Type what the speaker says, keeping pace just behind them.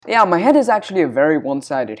Yeah, my head is actually a very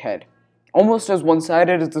one-sided head. Almost as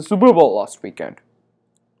one-sided as the Super Bowl last weekend.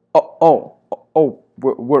 We're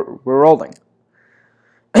rolling.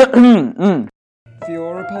 If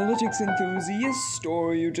you're a politics enthusiast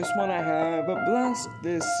or you just want to have a blast,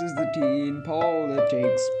 this is the Teen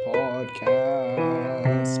Politics Podcast.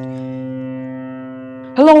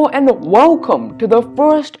 Hello and welcome to the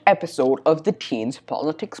first episode of the Teens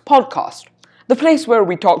Politics Podcast, the place where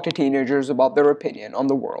we talk to teenagers about their opinion on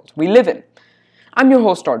the world we live in. I'm your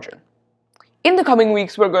host, Arjun. In the coming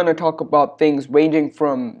weeks, we're going to talk about things ranging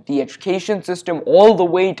from the education system all the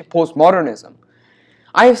way to postmodernism.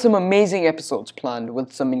 I have some amazing episodes planned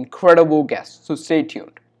with some incredible guests, so stay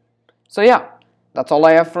tuned. So yeah, that's all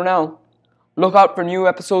I have for now. Look out for new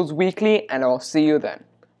episodes weekly, and I'll see you then.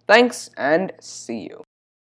 Thanks, and see you.